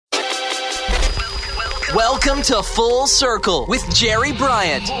Welcome to Full Circle with Jerry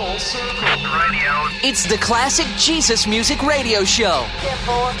Bryant. Full Circle Radio. It's the classic Jesus music radio show.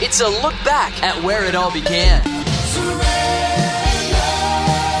 It's a look back at where it all began.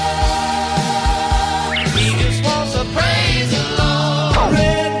 He just wants to praise the Lord.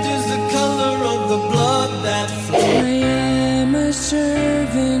 Red is the color of the blood that flows. I am a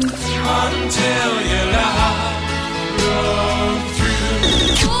servant Until your life runs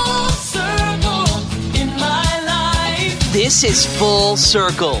through. Full circle in my life. This is Full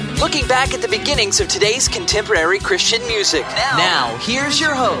Circle, looking back at the beginnings of today's contemporary Christian music. Now here's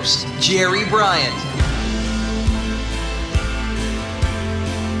your host, Jerry Bryant.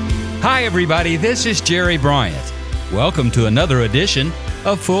 Hi, everybody. This is Jerry Bryant. Welcome to another edition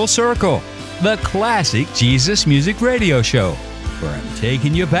of Full Circle, the classic Jesus music radio show, where I'm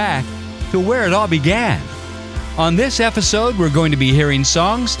taking you back to where it all began. On this episode, we're going to be hearing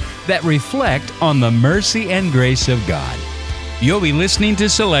songs that reflect on the mercy and grace of God. You'll be listening to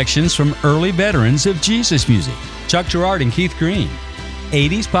selections from early veterans of Jesus music, Chuck Girard and Keith Green,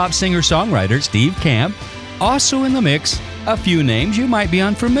 80s pop singer-songwriter Steve Camp, also in the mix, a few names you might be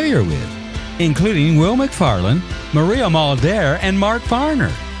unfamiliar with, including Will McFarlane, Maria Muldaur, and Mark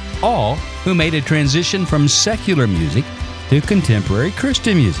Farner, all who made a transition from secular music to contemporary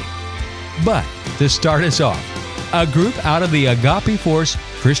Christian music. But to start us off, a group out of the Agape Force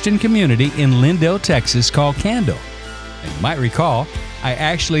Christian community in Lindale, Texas called Candle. And you might recall, I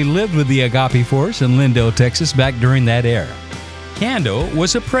actually lived with the Agape Force in Lindale, Texas back during that era. Candle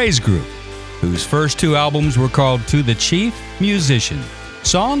was a praise group whose first two albums were called To the Chief Musician,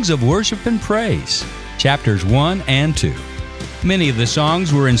 Songs of Worship and Praise, chapters 1 and 2. Many of the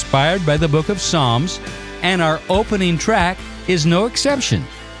songs were inspired by the book of Psalms, and our opening track is no exception,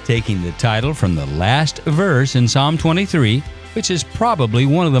 taking the title from the last verse in Psalm 23, which is probably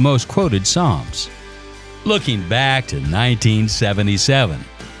one of the most quoted Psalms. Looking back to 1977,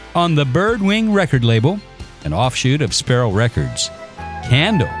 on the Birdwing record label, an offshoot of Sparrow Records,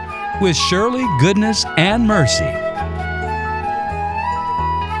 Candle with Surely Goodness and Mercy.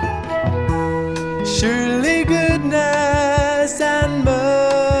 Surely goodness and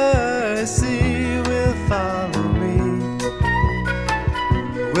mercy will follow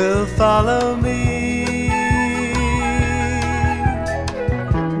me.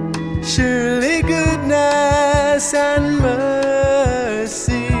 Surely goodness and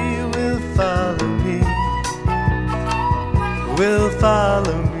mercy will follow me.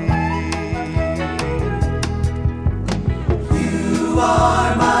 You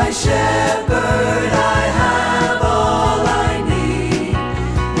are my shepherd, I have all I need.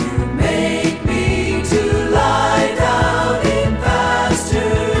 You make me to lie down in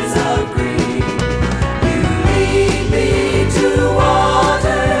pastures of green. You lead me to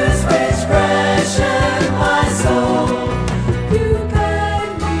waters which freshen my soul. You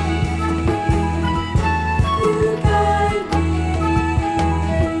guide me.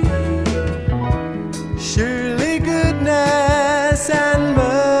 Surely goodness and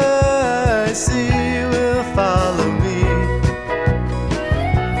mercy will follow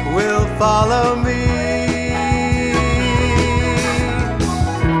me.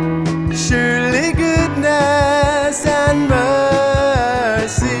 Surely goodness and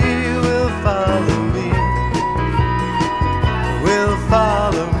mercy will follow me.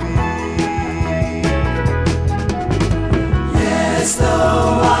 Yes,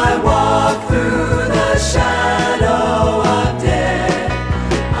 though I walk through the shadow of death,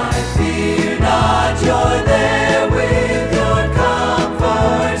 I fear not, you're there with your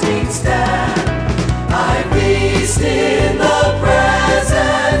comforting staff. I feast in the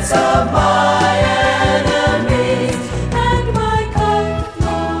presence of my enemies, and my cup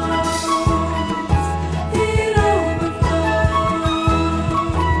flows, it overflows.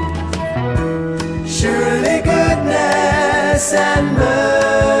 Surely goodness and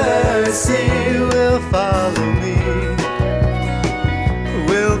mercy will follow me.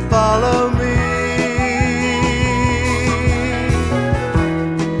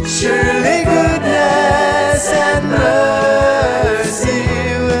 Surely goodness and mercy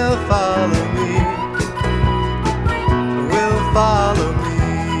will follow me.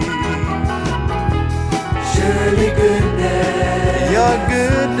 Surely goodness, your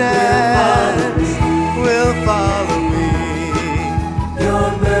goodness will follow me. Your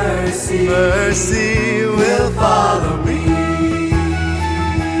mercy will follow me.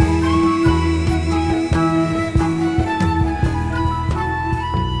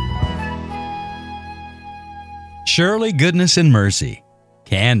 Surely Goodness and Mercy,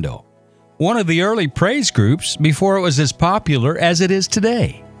 Candle, one of the early praise groups before it was as popular as it is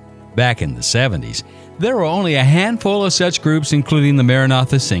today. Back in the 70s, there were only a handful of such groups, including the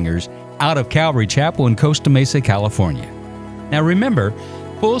Maranatha Singers, out of Calvary Chapel in Costa Mesa, California. Now remember,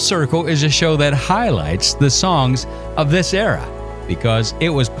 Full Circle is a show that highlights the songs of this era because it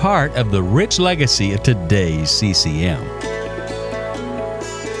was part of the rich legacy of today's CCM.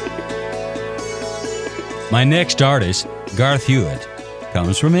 My next artist, Garth Hewitt,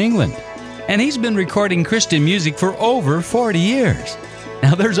 comes from England, and he's been recording Christian music for over 40 years.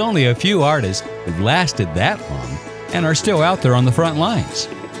 Now, there's only a few artists who've lasted that long and are still out there on the front lines.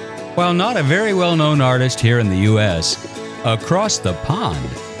 While not a very well-known artist here in the U.S., across the pond,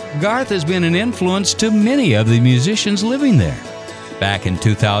 Garth has been an influence to many of the musicians living there. Back in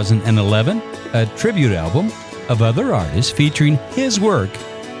 2011, a tribute album of other artists featuring his work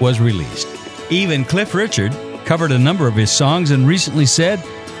was released. Even Cliff Richard covered a number of his songs and recently said,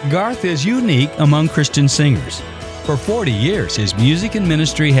 Garth is unique among Christian singers. For 40 years, his music and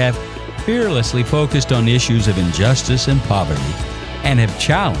ministry have fearlessly focused on issues of injustice and poverty and have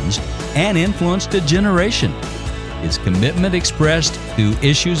challenged and influenced a generation. His commitment expressed to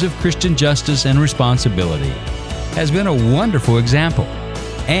issues of Christian justice and responsibility has been a wonderful example,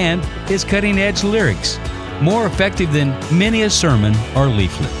 and his cutting-edge lyrics, more effective than many a sermon or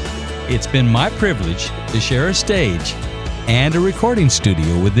leaflet. It's been my privilege to share a stage and a recording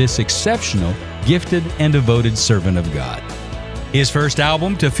studio with this exceptional, gifted, and devoted servant of God. His first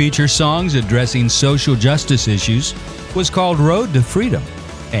album to feature songs addressing social justice issues was called Road to Freedom,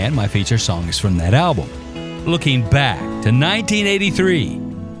 and my feature song is from that album. Looking back to 1983,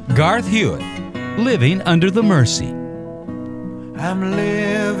 Garth Hewitt, Living Under the Mercy. I'm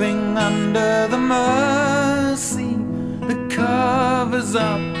living under the mercy that covers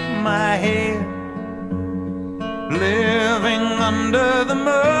up my head. Living under the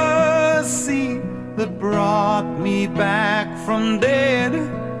mercy that brought me back from dead.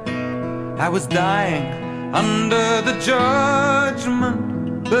 I was dying under the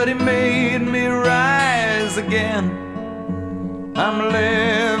judgment, but He made me rise again. I'm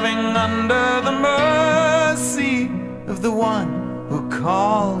living under the mercy of the one who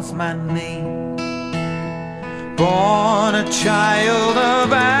calls my name. Born a child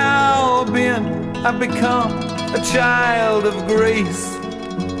of Albion, I've become a child of grace.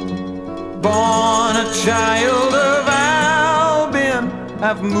 Born a child of Albion,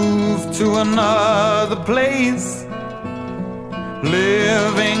 I've moved to another place.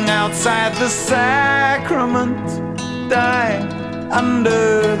 Living outside the sacrament, die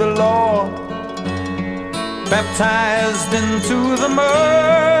under the law. Baptized into the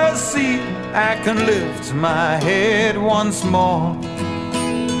mercy, I can lift my head once more.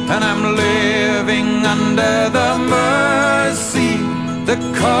 And I'm living under the mercy that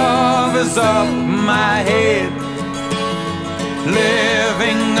covers up my head.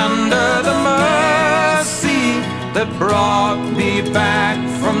 Living under the mercy that brought me back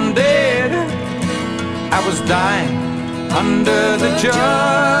from dead. I was dying under the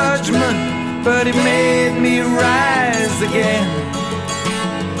judgment, but He made me rise again.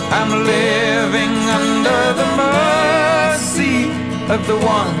 I'm living under the mercy of the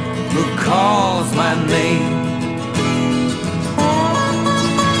one who calls my name.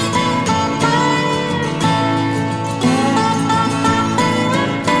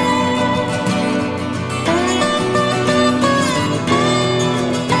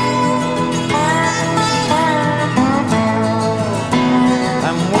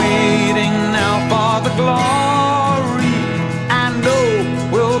 I'm waiting now for the glory I know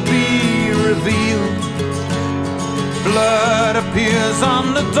will be revealed. Blood appears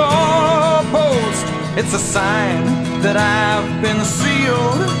on the doorpost, it's a sign that I've been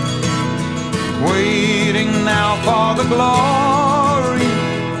sealed. Waiting now for the glory,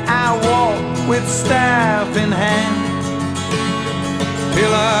 I walk with staff in hand.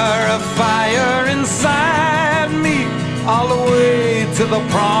 Pillar of fire inside me, all the way to the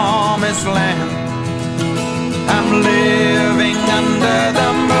promised land. I'm living under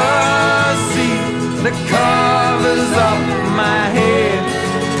the mercy that covers up my head.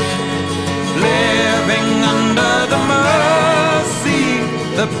 Living under the mercy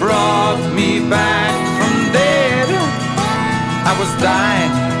that brought me back from dead. I was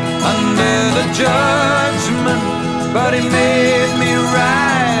dying under the judgment, but He made me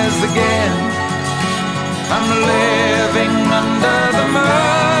rise again. I'm living under the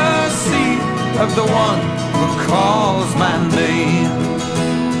mercy of the one who calls my name.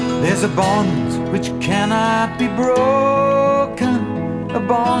 There's a bond which cannot be broken, a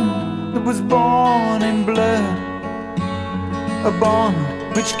bond that was born in blood, a bond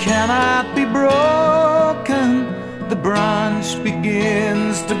which cannot be broken, the branch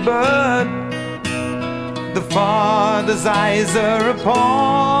begins to bud. The Father's eyes are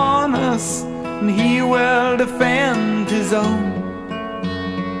upon us, and He will defend His own.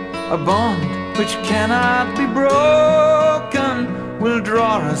 A bond which cannot be broken will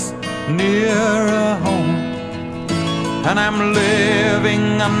draw us nearer home. And I'm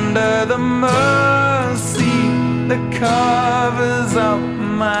living under the mercy that covers up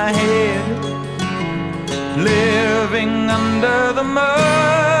my head. Living under the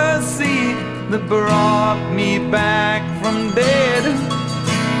mercy that brought me back from dead.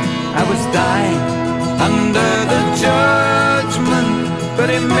 I was dying under the judgment, but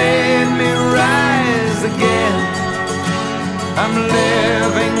He made me rise again. I'm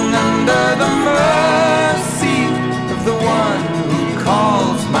living under the mercy of the one who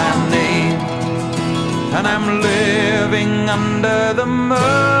calls my name. And I'm living under the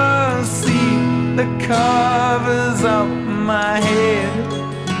mercy that covers up my head.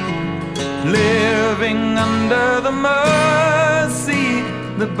 Living under the mercy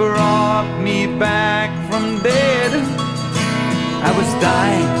that brought me back from dead. I was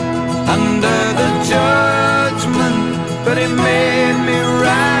dying under the judgment, but He made me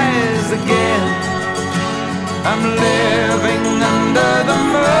rise again. I'm living under the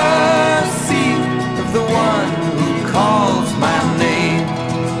mercy of the one who calls my name.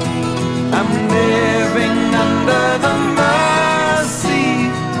 I'm living under the mercy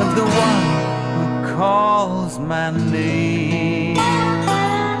of the one who calls my name.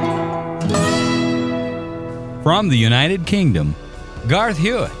 From the United Kingdom, Garth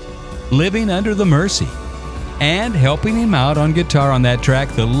Hewitt, Living Under the Mercy. And helping him out on guitar on that track,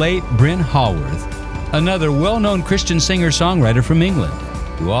 the late Bryn Hallworth, another well-known Christian singer-songwriter from England,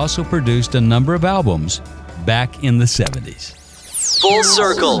 who also produced a number of albums back in the 70s. Full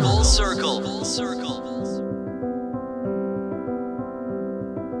Circle. Full Circle. Full Circle.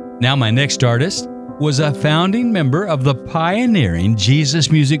 Now my next artist was a founding member of the pioneering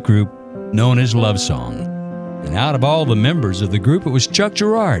Jesus music group known as Love Song. And out of all the members of the group, it was Chuck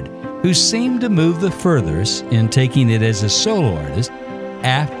Girard who seemed to move the furthest in taking it as a solo artist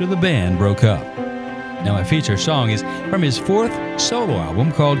after the band broke up. Now my feature song is from his fourth solo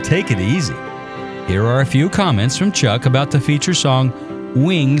album called Take It Easy. Here are a few comments from Chuck about the feature song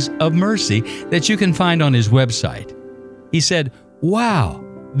Wings of Mercy that you can find on his website. He said, "Wow,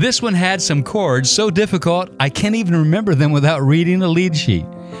 this one had some chords so difficult I can't even remember them without reading a lead sheet.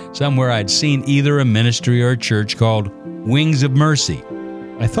 Somewhere I'd seen either a ministry or a church called Wings of Mercy.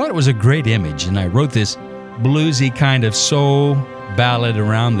 I thought it was a great image, and I wrote this bluesy kind of soul ballad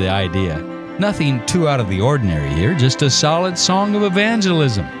around the idea. Nothing too out of the ordinary here, just a solid song of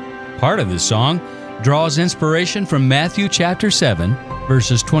evangelism." Part of the song draws inspiration from Matthew chapter 7,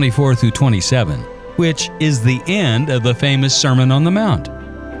 verses 24 through 27, which is the end of the famous Sermon on the Mount.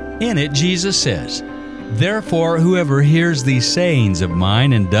 In it, Jesus says, "Therefore, whoever hears these sayings of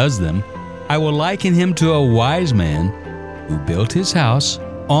mine and does them, I will liken him to a wise man who built his house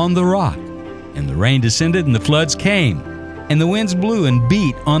on the rock. And the rain descended, and the floods came, and the winds blew and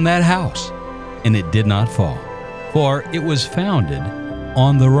beat on that house, and it did not fall, for it was founded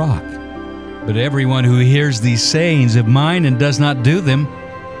on the rock. But everyone who hears these sayings of mine and does not do them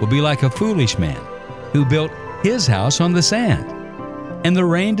will be like a foolish man who built his house on the sand. And the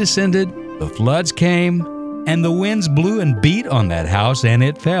rain descended, the floods came, and the winds blew and beat on that house, and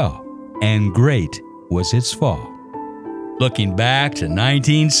it fell, and great was its fall." Looking back to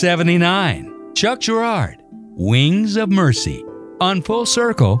 1979, Chuck Girard, Wings of Mercy, on Full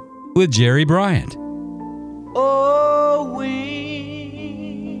Circle with Jerry Bryant. Oh,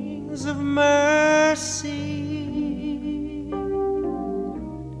 wings of mercy,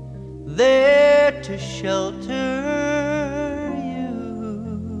 there to shelter you,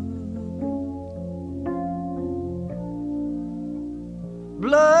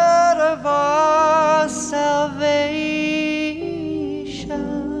 blood of our salvation,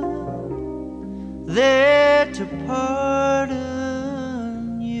 there to pardon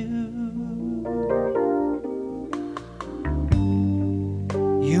you.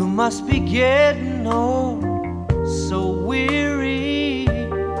 You must be getting old, so weary,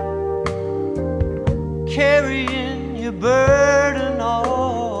 carrying your burden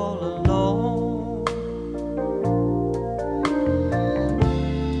all alone.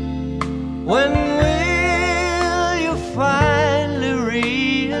 When will you finally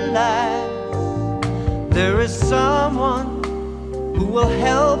realize there is someone who will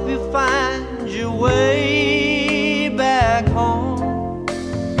help you find your way back home?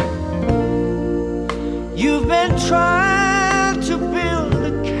 You've been trying to build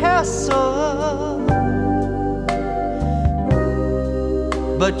a castle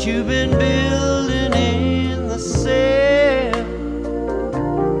what you've been building in the sand.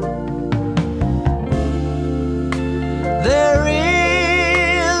 There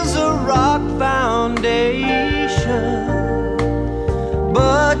is a rock foundation,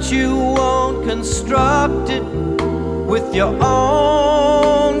 but you won't construct it with your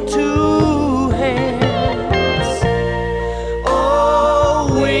own two hands.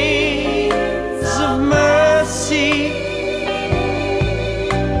 Oh, wings of mercy,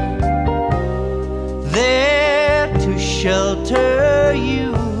 there to shelter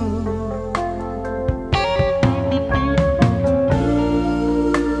you.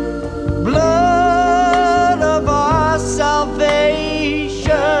 Blood of our salvation,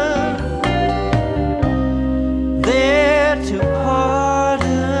 there to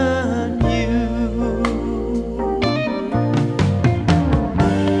pardon you.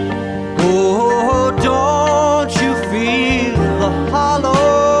 Oh, don't you feel the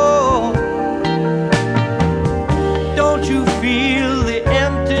hollow? Don't you feel the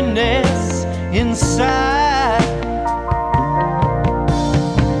emptiness inside?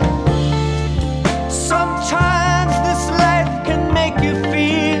 Sometimes this life can make you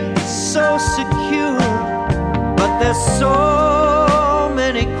feel so secure, but there's so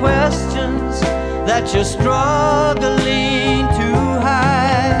many questions that you're struggling to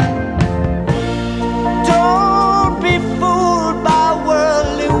hide. Don't be fooled by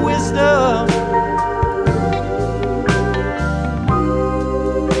worldly wisdom.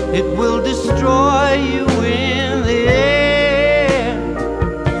 It will destroy you in the end.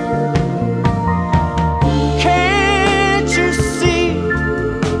 Can't you see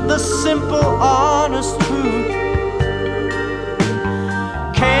the simple, honest truth?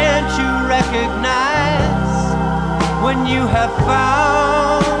 Can't you recognize when you have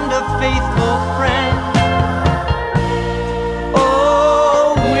found a faithful friend?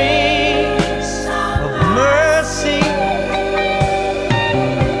 Oh, wings of mercy,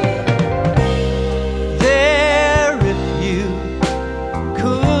 there if you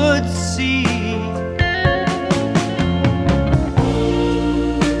could see.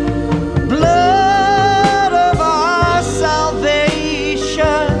 Blood of our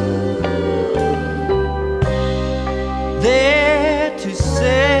salvation, there to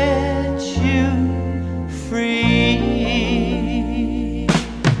set you free.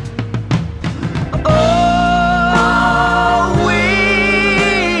 Oh,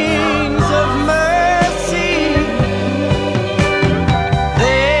 wings of mercy,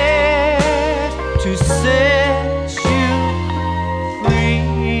 there to set you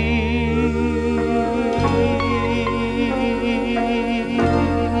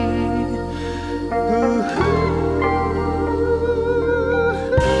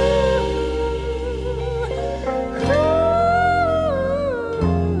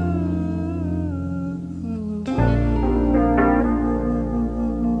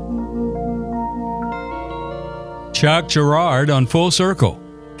Chuck Girard on Full Circle,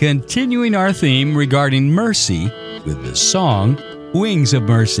 continuing our theme regarding mercy with the song Wings of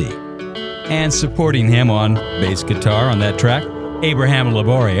Mercy. And supporting him on bass guitar on that track, Abraham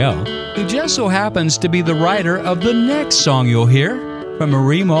Laboriel, who just so happens to be the writer of the next song you'll hear from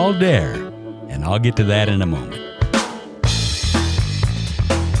Marie Mulder. And I'll get to that in a moment.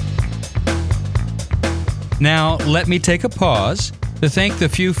 Now, let me take a pause to thank the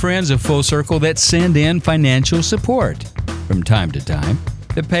few friends of Full Circle that send in financial support from time to time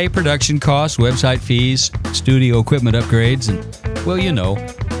to pay production costs, website fees, studio equipment upgrades, and, well, you know,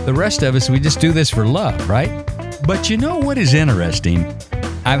 the rest of us, we just do this for love, right? But you know what is interesting?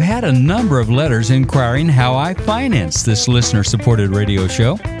 I've had a number of letters inquiring how I finance this listener-supported radio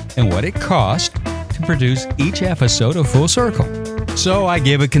show and what it costs to produce each episode of Full Circle. So I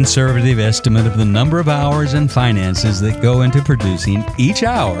give a conservative estimate of the number of hours and finances that go into producing each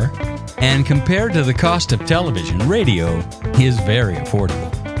hour, and compared to the cost of television, radio is very affordable.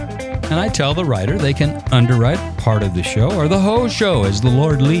 And I tell the writer they can underwrite part of the show or the whole show as the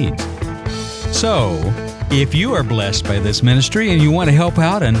Lord leads. So, if you are blessed by this ministry and you want to help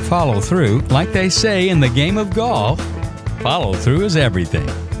out and follow through, like they say in the game of golf, follow through is everything.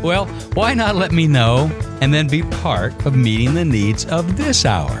 Well, why not let me know and then be part of meeting the needs of this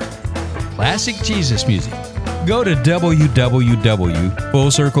hour? Classic Jesus music. Go to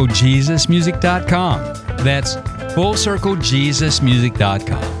www.fullcirclejesusmusic.com. That's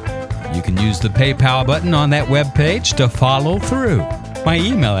fullcirclejesusmusic.com. You can use the PayPal button on that webpage to follow through. My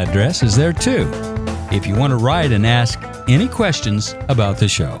email address is there too, if you want to write and ask any questions about the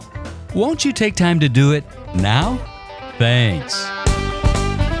show. Won't you take time to do it now? Thanks.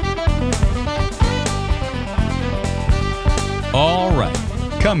 All right,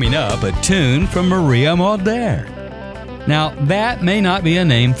 Coming up, a tune from Maria Muldaur. Now, that may not be a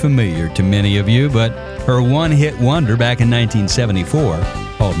name familiar to many of you, but her one-hit wonder back in 1974,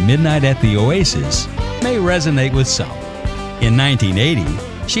 called Midnight at the Oasis, may resonate with some. In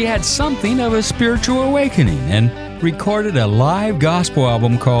 1980, she had something of a spiritual awakening and recorded a live gospel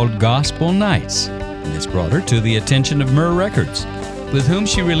album called Gospel Nights. And this brought her to the attention of Myrrh Records, with whom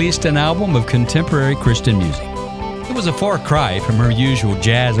she released an album of contemporary Christian music. It was a far cry from her usual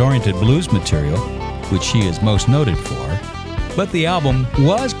jazz-oriented blues material, which she is most noted for, but the album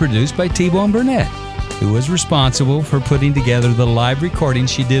was produced by T-Bone Burnett, who was responsible for putting together the live recordings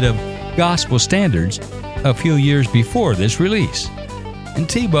she did of gospel standards a few years before this release. And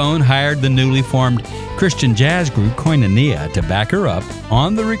T-Bone hired the newly formed Christian jazz group Koinonia to back her up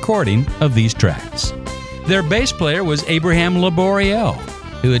on the recording of these tracks. Their bass player was Abraham Laboriel,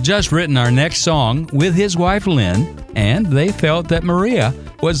 who had just written our next song with his wife Lynn, and they felt that Maria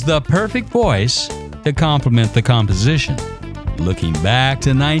was the perfect voice to complement the composition. Looking back to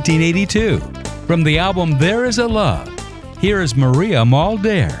 1982, from the album There Is a Love, here is Maria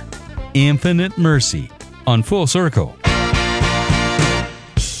Muldaur, Infinite Mercy, on Full Circle.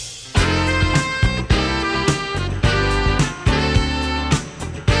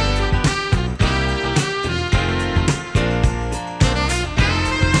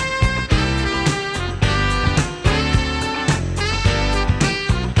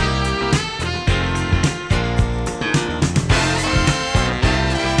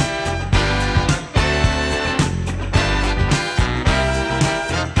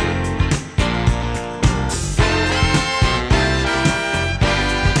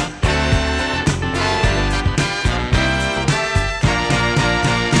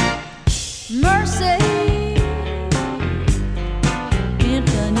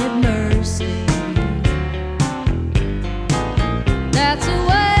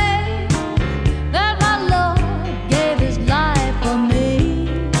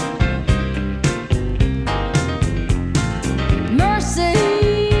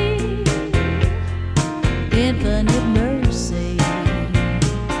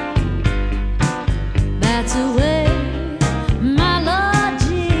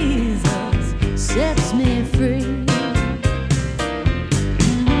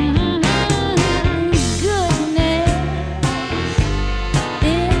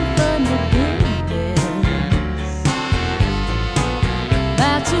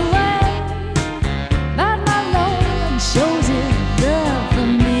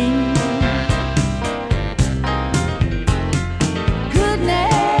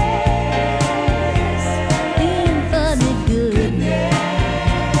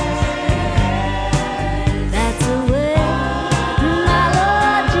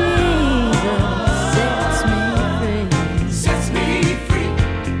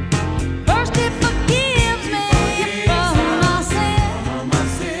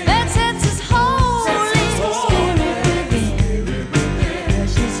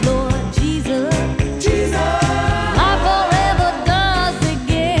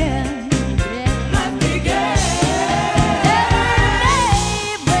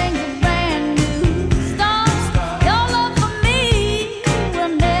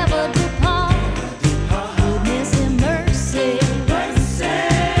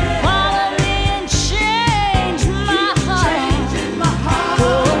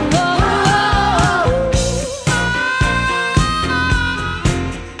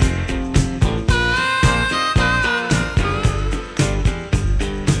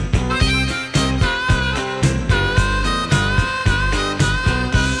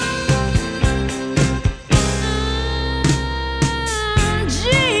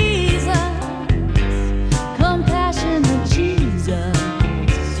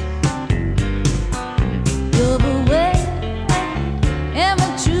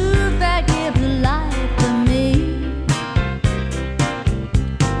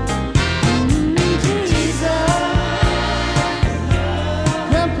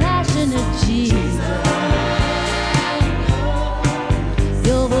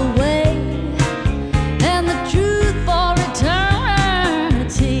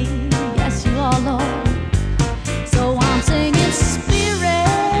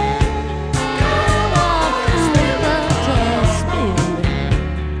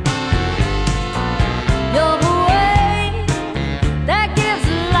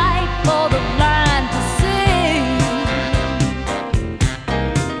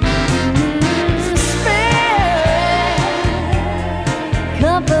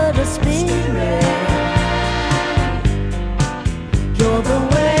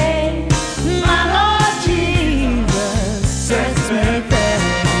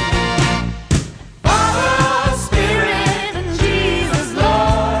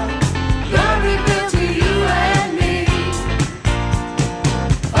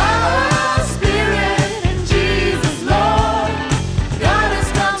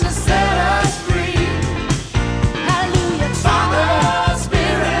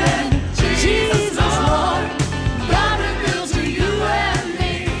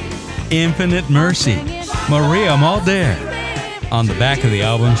 Infinite Mercy, Maria Mulder. On the back of the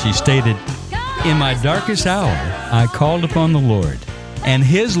album, she stated, "In my darkest hour, I called upon the Lord, and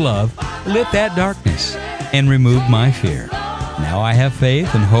His love lit that darkness and removed my fear. Now I have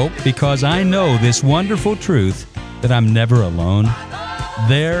faith and hope because I know this wonderful truth that I'm never alone.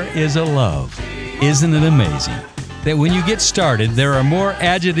 There is a love. Isn't it amazing that when you get started, there are more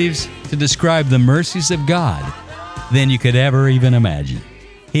adjectives to describe the mercies of God than you could ever even imagine?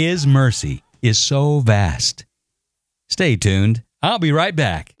 His mercy is so vast." Stay tuned. I'll be right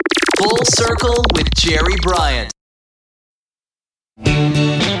back. Full Circle with Jerry Bryant.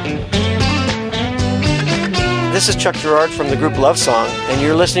 This is Chuck Girard from the group Love Song, and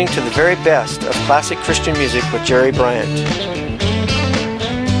you're listening to the very best of classic Christian music with Jerry Bryant.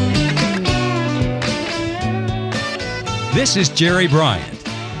 This is Jerry Bryant.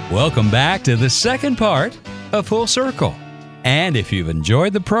 Welcome back to the second part of Full Circle. And if you've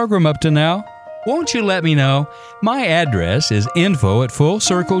enjoyed the program up to now, won't you let me know? My address is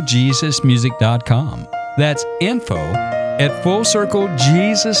info@fullcirclejesusmusic.com. That's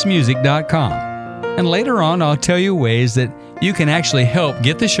info@fullcirclejesusmusic.com. And later on, I'll tell you ways that you can actually help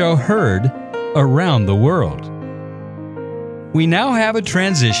get the show heard around the world. We now have a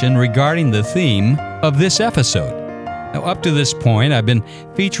transition regarding the theme of this episode. Now, up to this point, I've been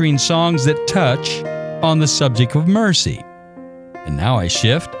featuring songs that touch on the subject of mercy. And now I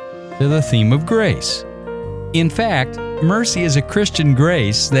shift to the theme of grace. In fact, mercy is a Christian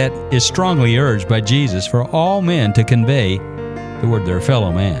grace that is strongly urged by Jesus for all men to convey toward their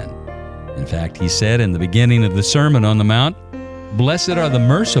fellow man. In fact, He said in the beginning of the Sermon on the Mount, "Blessed are the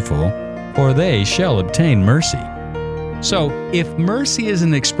merciful, for they shall obtain mercy." So, if mercy is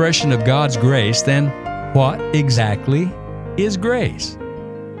an expression of God's grace, then what exactly is grace?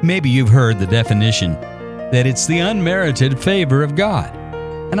 Maybe you've heard the definition that it's the unmerited favor of God.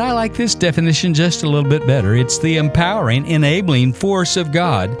 And I like this definition just a little bit better. It's the empowering, enabling force of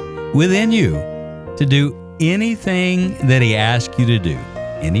God within you to do anything that He asks you to do,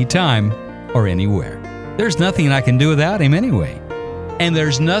 anytime or anywhere. There's nothing I can do without Him anyway. And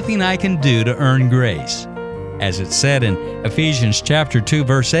there's nothing I can do to earn grace. As it said in Ephesians chapter 2,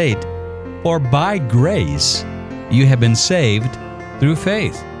 verse 8, "For by grace you have been saved through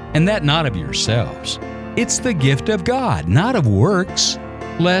faith, and that not of yourselves. It's the gift of God, not of works,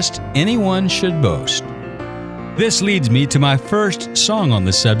 lest anyone should boast." This leads me to my first song on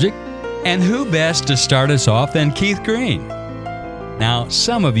the subject, and who best to start us off than Keith Green? Now,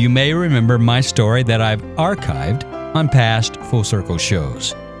 some of you may remember my story that I've archived on past Full Circle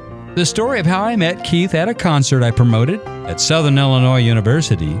shows. The story of how I met Keith at a concert I promoted at Southern Illinois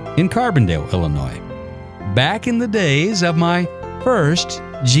University in Carbondale, Illinois. Back in the days of my first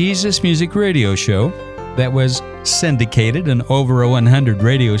Jesus Music radio show that was syndicated in over 100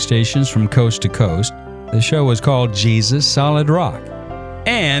 radio stations from coast to coast. The show was called Jesus Solid Rock.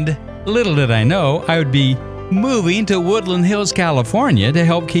 And little did I know I would be moving to Woodland Hills, California to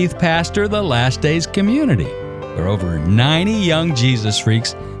help Keith pastor the Last Days community, where over 90 young Jesus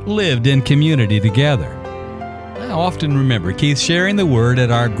freaks lived in community together. I often remember Keith sharing the word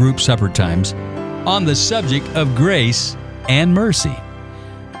at our group supper times on the subject of grace and mercy.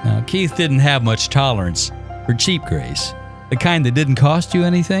 Now, Keith didn't have much tolerance for cheap grace, the kind that didn't cost you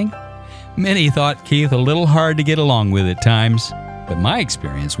anything. Many thought Keith a little hard to get along with at times, but my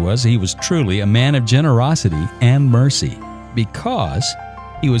experience was he was truly a man of generosity and mercy because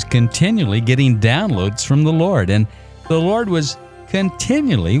he was continually getting downloads from the Lord, and the Lord was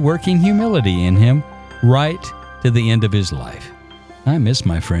continually working humility in him right to the end of his life. I miss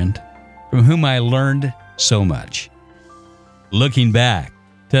my friend, from whom I learned so much. Looking back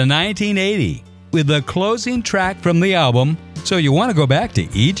to 1980 with the closing track from the album, So You Want to Go Back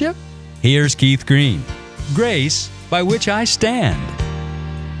to Egypt? Here's Keith Green, Grace by Which I Stand.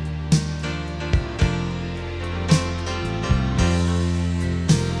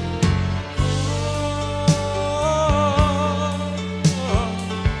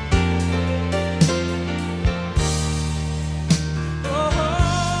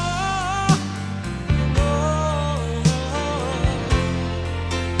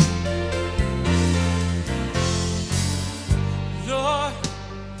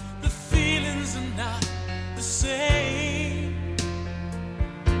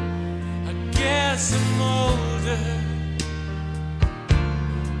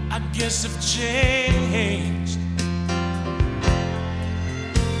 Have changed,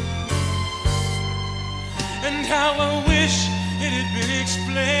 and how I wish it had been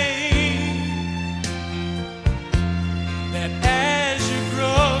explained that as you're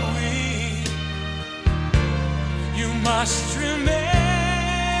growing, you must remember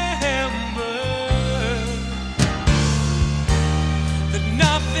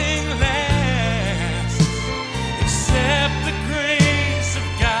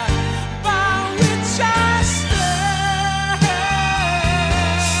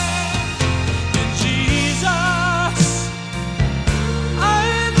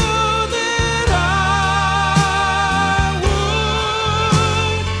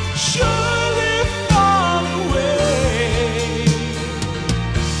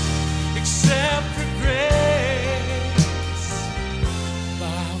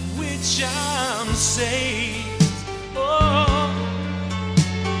which I'm saved. Oh.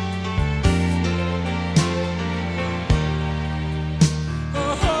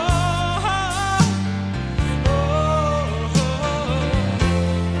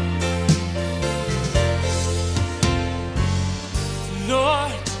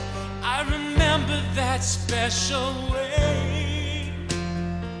 Lord, I remember that special way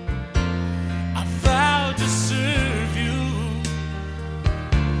I vowed to serve you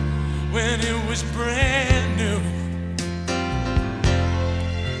when it was brand new.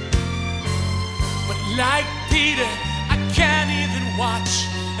 But like Peter, I can't even watch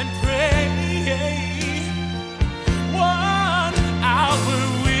and pray 1 hour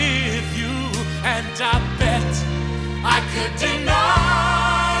with you, and I bet I could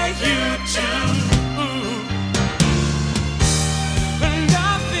deny you too. But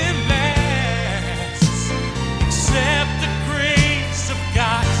nothing lasts except the grace of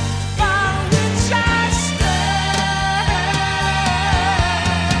God, by which I stand.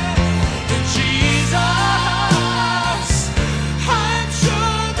 In Jesus, I'm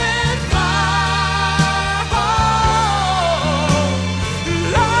sure that my whole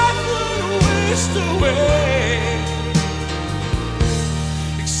life would waste away.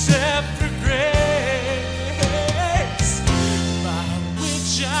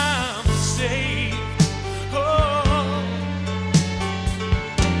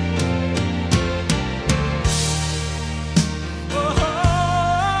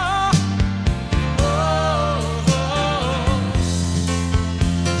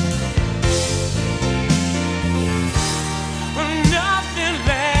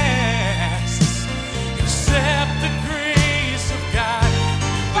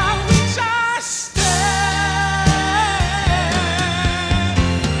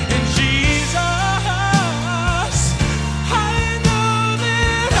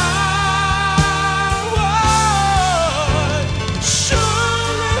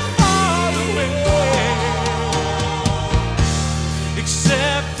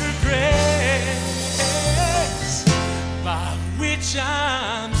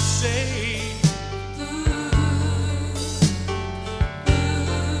 I'm saved.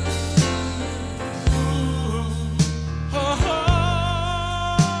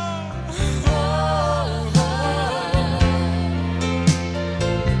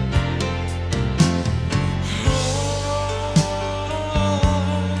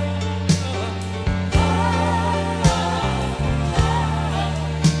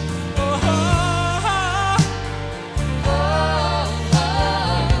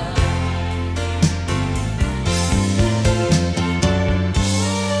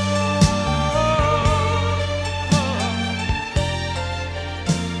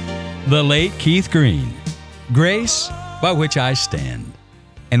 The late Keith Green, Grace, by which I stand.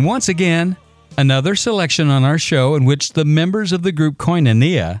 And once again, another selection on our show in which the members of the group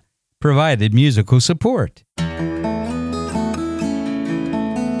Koinonia provided musical support.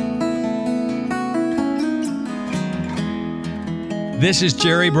 This is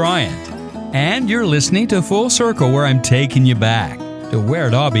Jerry Bryant, and you're listening to Full Circle, where I'm taking you back to where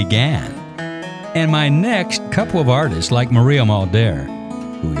it all began. And my next couple of artists, like Maria Mulder,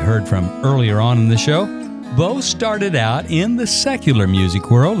 who we heard from earlier on in the show, both started out in the secular music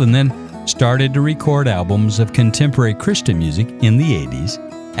world and then started to record albums of contemporary Christian music in the 80s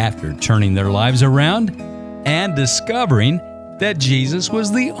after turning their lives around and discovering that Jesus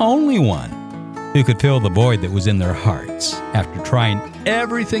was the only one who could fill the void that was in their hearts after trying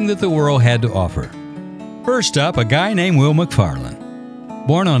everything that the world had to offer. First up, a guy named Will McFarlane.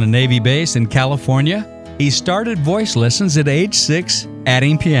 Born on a Navy base in California, he started voice lessons at age 6,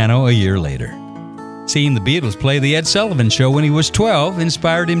 adding piano a year later. Seeing the Beatles play The Ed Sullivan Show when he was 12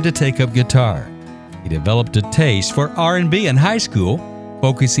 inspired him to take up guitar. He developed a taste for R&B in high school,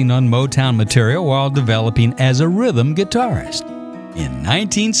 focusing on Motown material while developing as a rhythm guitarist. In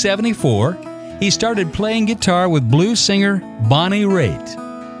 1974, he started playing guitar with blues singer Bonnie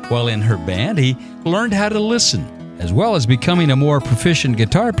Raitt. While in her band, he learned how to listen. As well as becoming a more proficient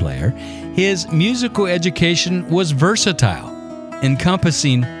guitar player, his musical education was versatile,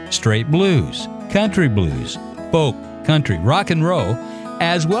 encompassing straight blues, country blues, folk, country, rock and roll,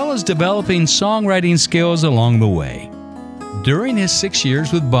 as well as developing songwriting skills along the way. During his 6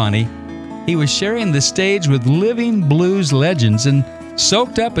 years with Bonnie, he was sharing the stage with living blues legends and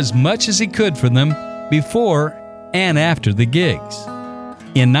soaked up as much as he could from them before and after the gigs.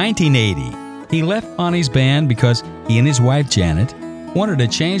 In 1980, he left Bonnie's band because he and his wife Janet wanted a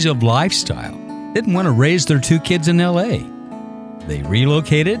change of lifestyle, didn't want to raise their 2 kids in L.A. They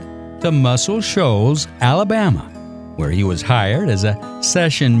relocated to Muscle Shoals, Alabama, where he was hired as a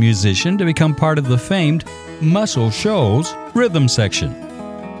session musician to become part of the famed Muscle Shoals rhythm section.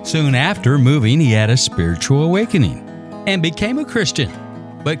 Soon after moving, he had a spiritual awakening and became a Christian,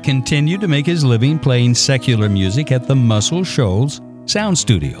 but continued to make his living playing secular music at the Muscle Shoals Sound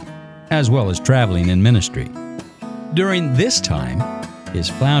Studio, as well as traveling in ministry. During this time, his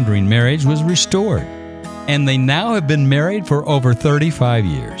floundering marriage was restored, and they now have been married for over 35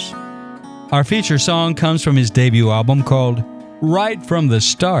 years. Our feature song comes from his debut album called Right From the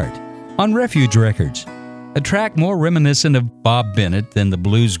Start on Refuge Records, a track more reminiscent of Bob Bennett than the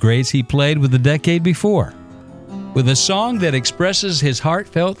blues greats he played with the decade before, with a song that expresses his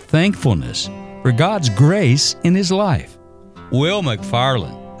heartfelt thankfulness for God's grace in his life. Will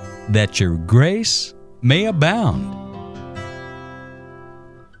McFarland, That Your Grace May Abound.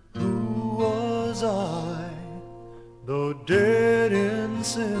 Who was I, though dead in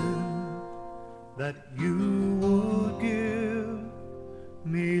sin, that you would give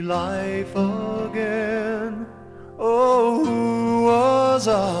me life again? Oh, who was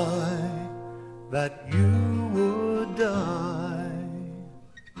I, that you would die?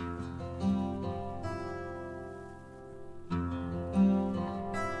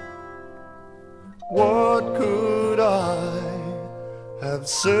 What could I have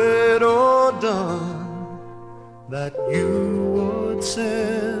said or done that you would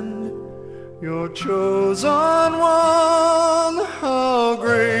send your chosen one? How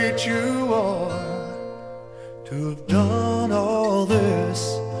great you are to have done all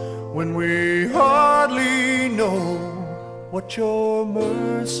this when we hardly know what your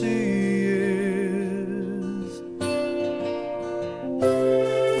mercy is.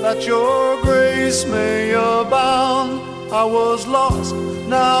 That your grace may abound. I was lost,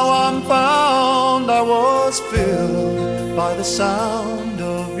 now I'm found. I was filled by the sound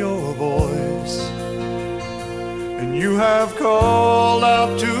of your voice, and you have called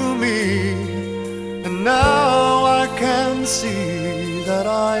out to me, and now I can see that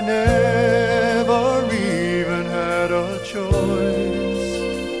I never even had a choice.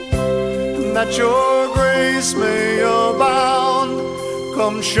 And that your grace may abound,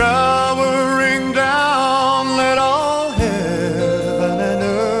 come showering down, let all heaven and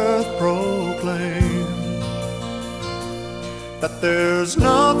earth proclaim that there's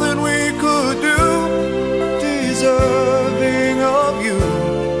nothing we could do deserving of you,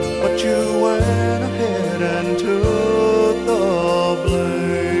 but you went ahead and took the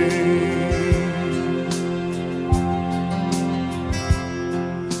blame.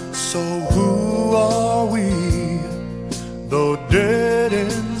 So who are we, though dead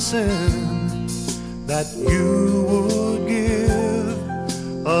in sin, that you would give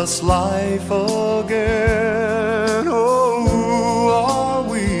us life again? Oh, who are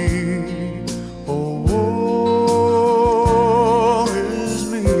we? Oh, woe is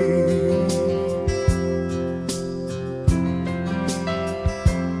me.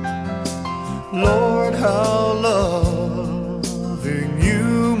 Lord, how loving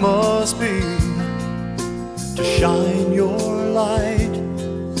you must be to shine your light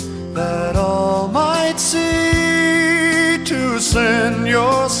that all might see, to send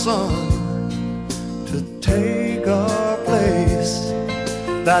your Son to take our place,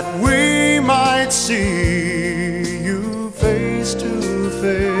 that we might see you face to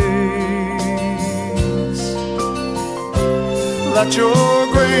face. That your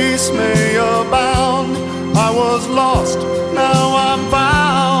grace may abound. I was lost, now I'm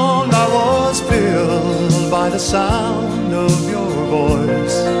found. I was filled by the sound of your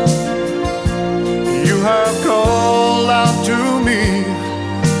voice. You have called out to me,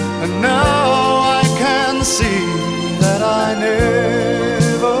 and now I can see that I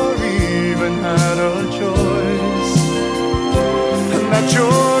never even had a choice. And that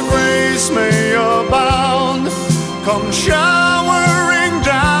your grace may abound, come showering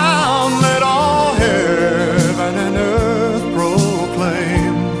down, let all heaven and earth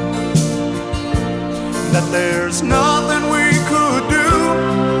proclaim that there's nothing we could do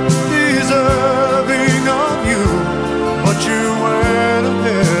deserving of you, but you went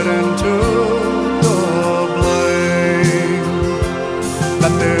ahead and took the blame.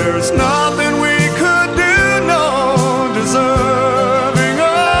 That there's nothing we could do, no, deserving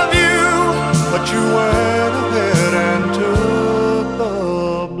of you, but you went ahead and took the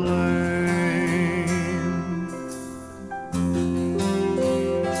blame.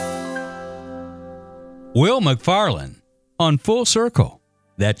 Will McFarland on Full Circle,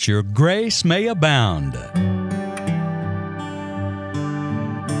 That Your Grace May Abound.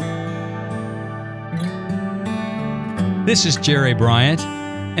 This is Jerry Bryant,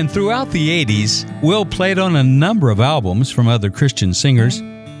 And throughout the 80s, Will played on a number of albums from other Christian singers,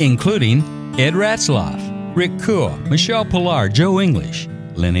 including Ed Ratzlaff, Rick Cool, Michelle Pillar, Joe English,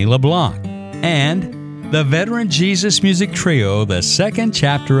 Lenny LeBlanc, and the veteran Jesus Music Trio, the second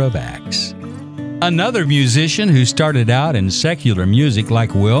chapter of Acts. Another musician who started out in secular music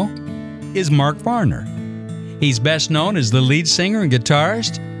like Will is Mark Farner. He's best known as the lead singer and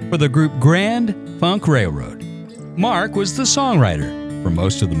guitarist for the group Grand Funk Railroad. Mark was the songwriter for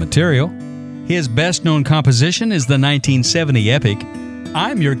most of the material. His best-known composition is the 1970 epic,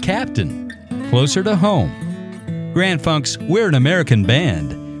 I'm Your Captain, Closer to Home. Grand Funk's We're an American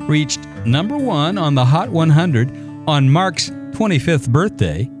Band reached number 1 on the Hot 100 on Mark's 25th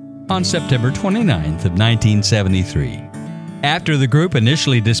birthday on September 29th of 1973. After the group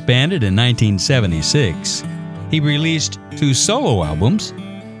initially disbanded in 1976, he released 2 solo albums,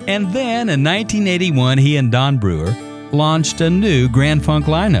 and then in 1981 he and Don Brewer launched a new Grand Funk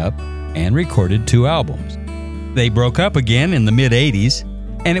lineup and recorded 2 albums. They broke up again in the mid-80s,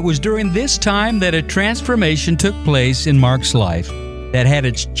 and it was during this time that a transformation took place in Mark's life that had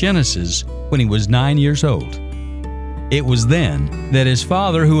its genesis when he was 9 years old. It was then that his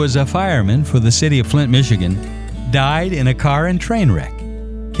father, who was a fireman for the city of Flint, Michigan, died in a car and train wreck,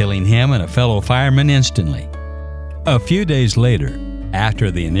 killing him and a fellow fireman instantly. A few days later, after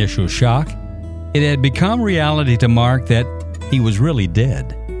the initial shock, it had become reality to Mark that he was really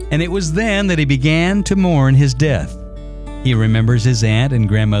dead, and it was then that he began to mourn his death. He remembers his aunt and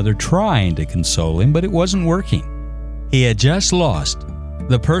grandmother trying to console him, but it wasn't working. He had just lost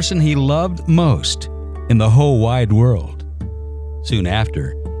the person he loved most in the whole wide world. Soon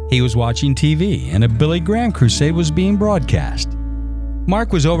after, he was watching TV, and a Billy Graham crusade was being broadcast.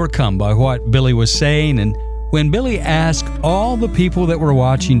 Mark was overcome by what Billy was saying, and when Billy asked all the people that were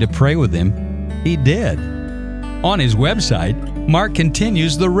watching to pray with him, he did. On his website, Mark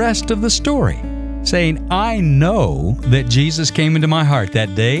continues the rest of the story, saying, I know that Jesus came into my heart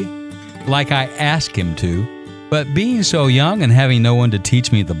that day, like I asked him to, but being so young and having no one to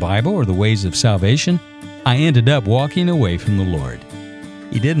teach me the Bible or the ways of salvation, I ended up walking away from the Lord.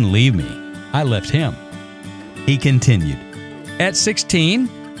 He didn't leave me. I left him. He continued, at 16,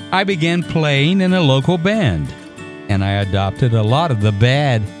 I began playing in a local band, and I adopted a lot of the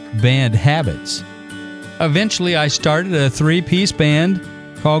bad band habits. Eventually, I started a 3-piece band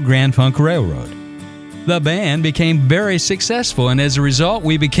called Grand Funk Railroad. The band became very successful, and as a result,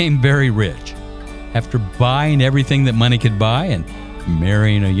 we became very rich. After buying everything that money could buy and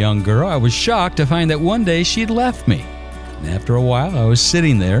marrying a young girl, I was shocked to find that one day she'd left me. And after a while, I was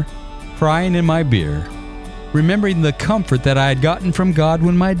sitting there, crying in my beer, remembering the comfort that I had gotten from God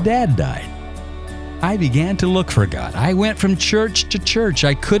when my dad died. I began to look for God. I went from church to church.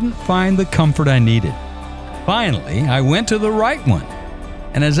 I couldn't find the comfort I needed. Finally, I went to the right one.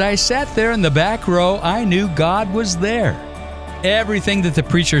 And as I sat there in the back row, I knew God was there. Everything that the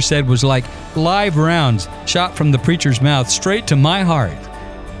preacher said was like live rounds shot from the preacher's mouth straight to my heart.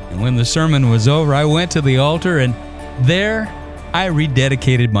 And when the sermon was over, I went to the altar, and there I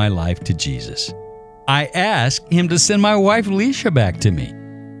rededicated my life to Jesus. I asked him to send my wife Leisha back to me.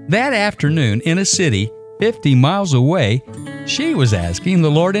 That afternoon, in a city 50 miles away, she was asking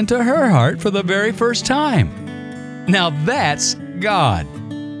the Lord into her heart for the very first time. Now that's God.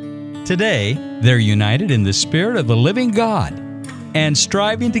 Today, they're united in the Spirit of the living God and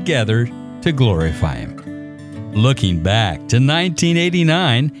striving together to glorify Him. Looking back to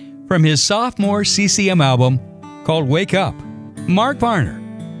 1989 from his sophomore CCM album called Wake Up, Mark Farner,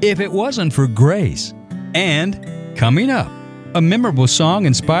 If It Wasn't for Grace, and Coming Up, a memorable song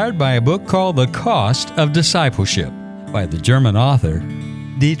inspired by a book called The Cost of Discipleship by the German author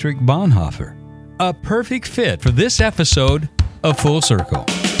Dietrich Bonhoeffer. A perfect fit for this episode of Full Circle.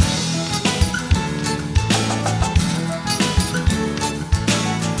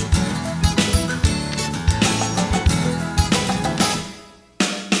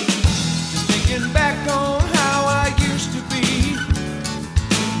 Thinking back on how I used to be,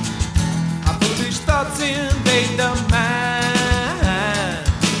 I put these thoughts invade the mind.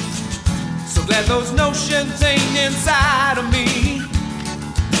 So glad those notions ain't inside of me.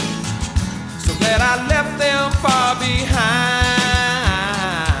 So glad I left them far behind.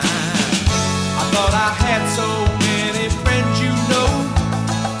 I thought I had so many friends, you know.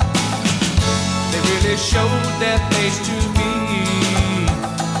 They really showed their face to me.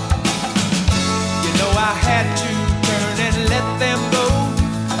 You know I had to turn and let them go.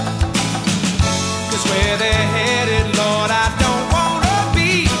 'Cause where they're headed, Lord, I don't wanna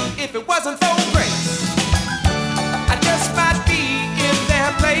be. If it wasn't for grace, I just might be in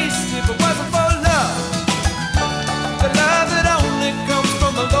their place. If it wasn't for love, the love that only comes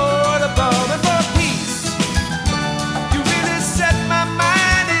from the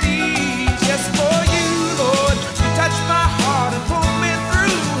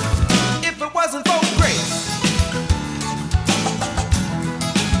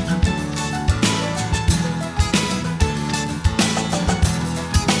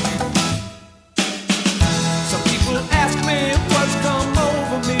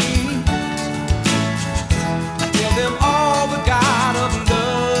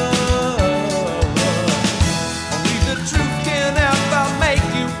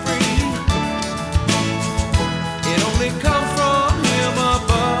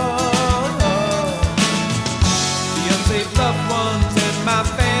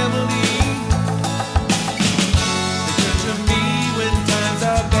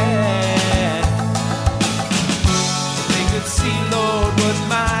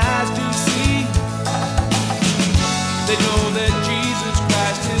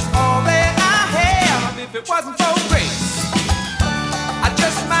it wasn't for grace, I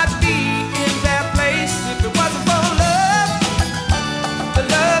just might be in that place. If it wasn't for love, the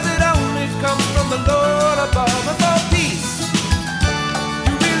love that only comes from the Lord above, and for peace,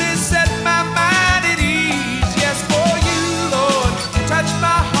 you really set my mind at ease. Yes, for you, Lord, you touched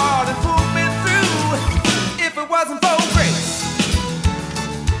my heart and pulled me through. If it wasn't for grace,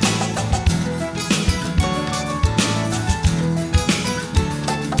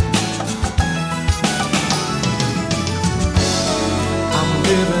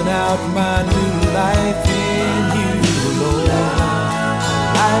 living out my new life in you, Lord.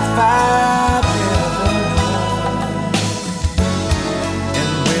 Life I've never known.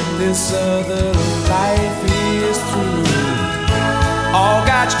 And when this other life is through, all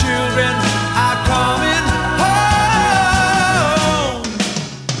God's children are coming home.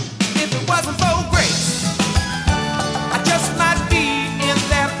 If it wasn't for grace, I just might be in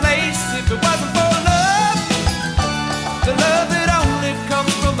that place. If it wasn't for love, the love that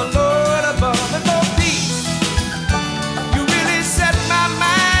comes from the Lord above, and for peace, you really set my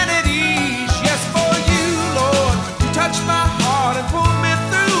mind at ease. Yes, for you, Lord, you touched my heart and pulled me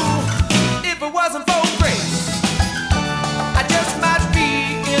through. If it wasn't for grace, I just might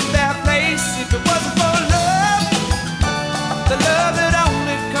be in that place. If it wasn't for love, the love that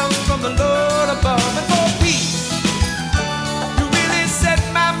only comes from the Lord above, and for peace, you really set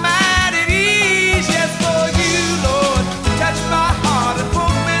my mind at ease. Yes, for you, Lord, you touched my heart and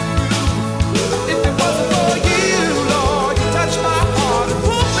pulled me through. If it wasn't for you, Lord, you touched my heart and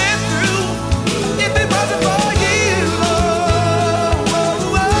pulled me through. If it wasn't for you, Lord,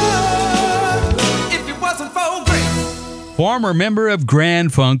 if it wasn't for grace. Former member of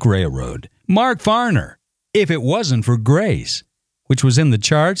Grand Funk Railroad, Mark Farner, If It Wasn't for Grace, which was in the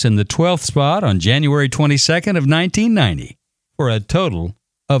charts in the 12th spot on January 22nd of 1990 for a total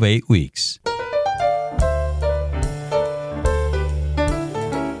of 8 weeks.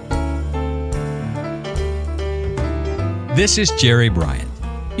 This is Jerry Bryant.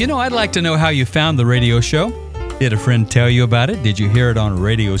 You know, I'd like to know how you found the radio show. Did a friend tell you about it? Did you hear it on a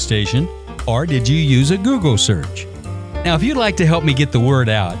radio station? Or did you use a Google search? Now, if you'd like to help me get the word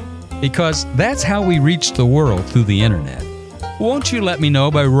out, because that's how we reach the world through the internet, won't you let me know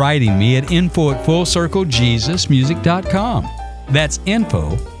by writing me at info@fullcirclejesusmusic.com. That's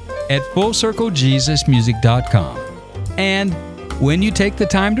info@fullcirclejesusmusic.com. And when you take the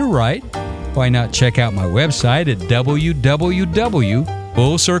time to write, why not check out my website at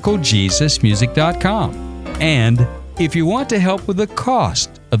www.fullcirclejesusmusic.com. And if you want to help with the cost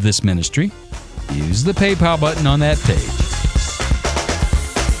of this ministry, use the PayPal button on that page.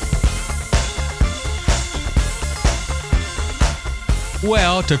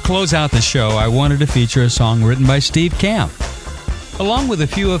 Well, to close out the show, I wanted to feature a song written by Steve Camp, along with a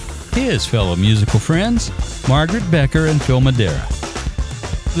few of his fellow musical friends, Margaret Becker and Phil Madera.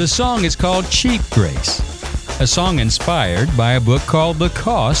 The song is called Cheap Grace, a song inspired by a book called The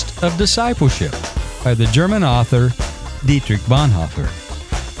Cost of Discipleship by the German author Dietrich Bonhoeffer.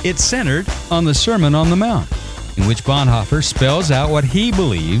 It's centered on the Sermon on the Mount, in which Bonhoeffer spells out what he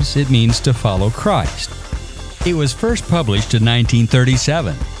believes it means to follow Christ. It was first published in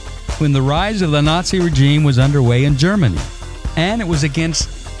 1937, when the rise of the Nazi regime was underway in Germany, and it was against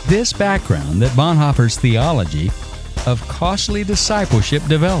this background that Bonhoeffer's theology of costly discipleship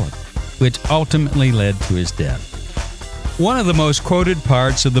developed, which ultimately led to his death. One of the most quoted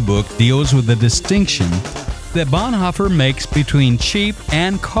parts of the book deals with the distinction that Bonhoeffer makes between cheap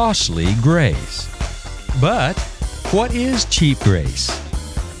and costly grace. But what is cheap grace?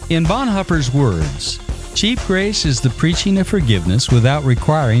 In Bonhoeffer's words, cheap grace is the preaching of forgiveness without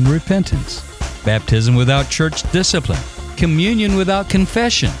requiring repentance, baptism without church discipline, communion without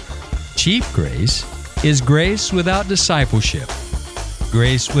confession. Cheap grace is grace without discipleship,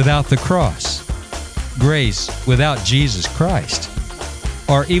 grace without the cross, grace without Jesus Christ.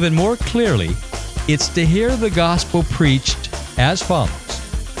 Or even more clearly, it's to hear the gospel preached as follows.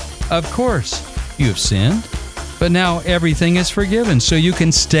 Of course, you have sinned, but now everything is forgiven, so you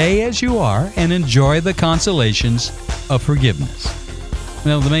can stay as you are and enjoy the consolations of forgiveness.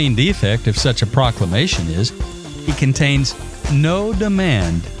 Now, the main defect of such a proclamation is it contains no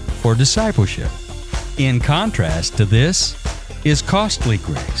demand for discipleship. In contrast to this is costly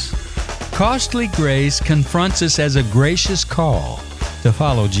grace. Costly grace confronts us as a gracious call to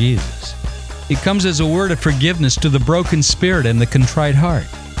follow Jesus. It comes as a word of forgiveness to the broken spirit and the contrite heart.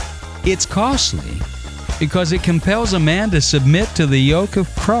 It's costly because it compels a man to submit to the yoke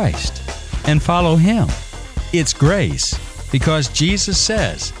of Christ and follow Him. It's grace because Jesus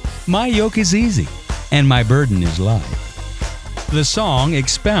says, "My yoke is easy and my burden is light." The song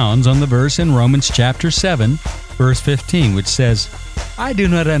expounds on the verse in Romans chapter 7, verse 15, which says, I do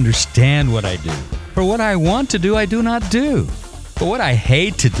not understand what I do. For what I want to do, I do not do. But what I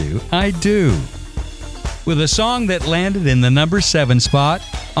hate to do, I do. With a song that landed in the number 7 spot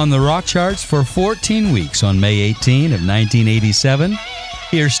on the rock charts for 14 weeks on May 18 of 1987,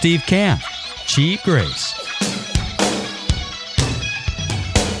 here's Steve Camp, Cheap Grace.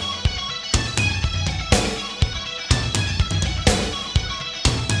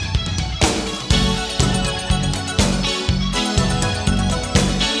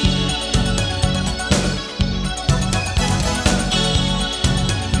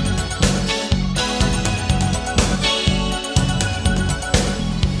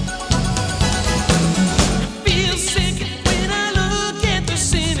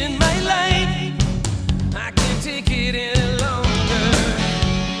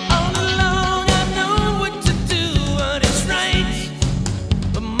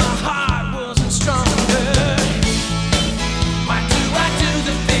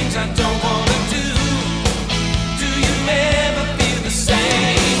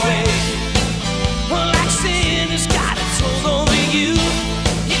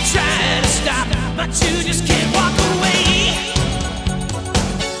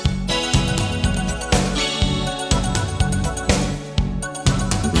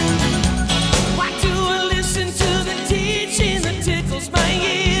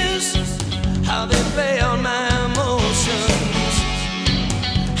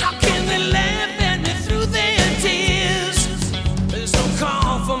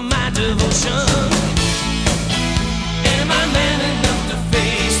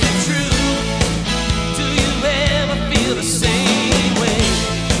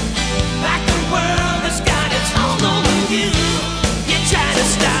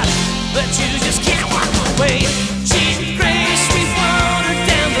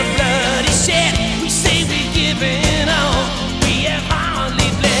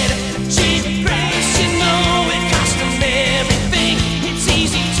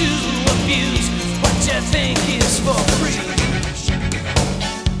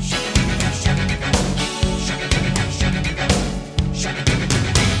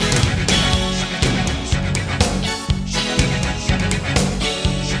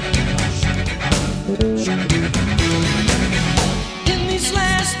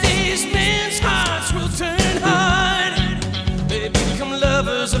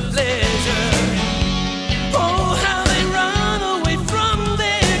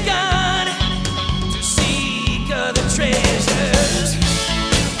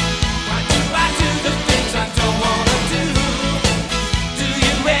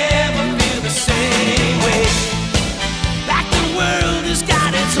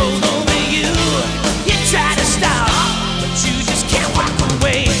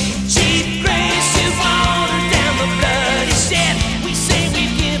 Cheap grace, you water down the bloody shed. We say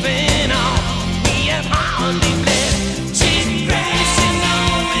we've given all.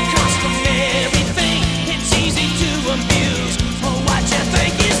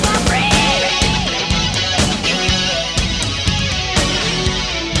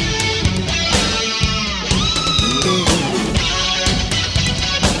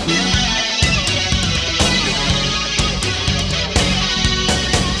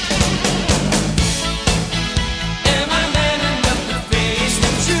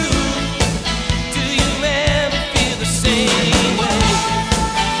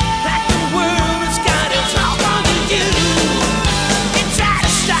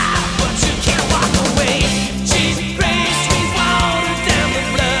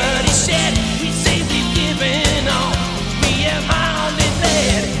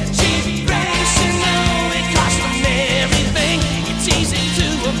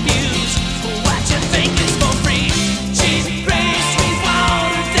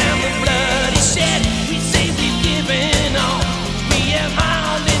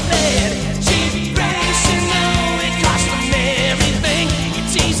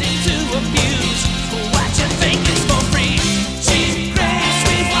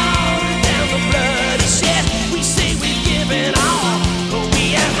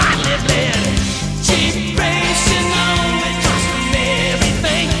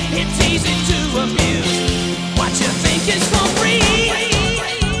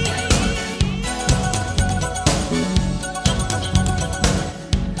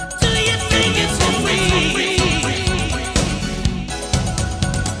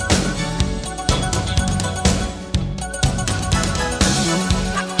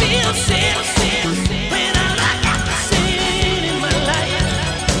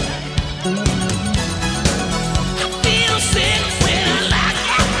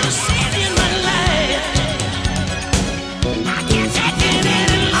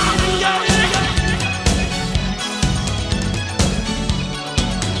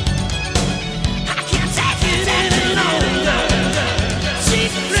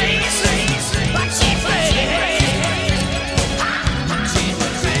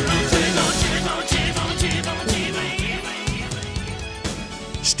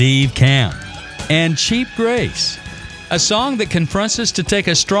 Steve Camp, and Cheap Grace, a song that confronts us to take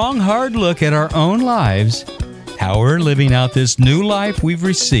a strong, hard look at our own lives, how we're living out this new life we've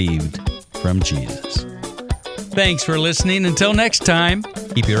received from Jesus. Thanks for listening. Until next time,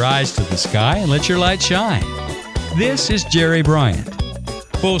 keep your eyes to the sky and let your light shine. This is Jerry Bryant.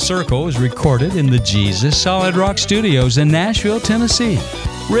 Full Circle is recorded in the Jesus Solid Rock Studios in Nashville, Tennessee.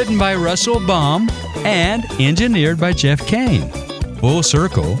 Written by Russell Baum and engineered by Jeff Kane. Full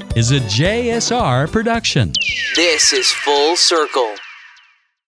Circle is a JSR production. This is Full Circle.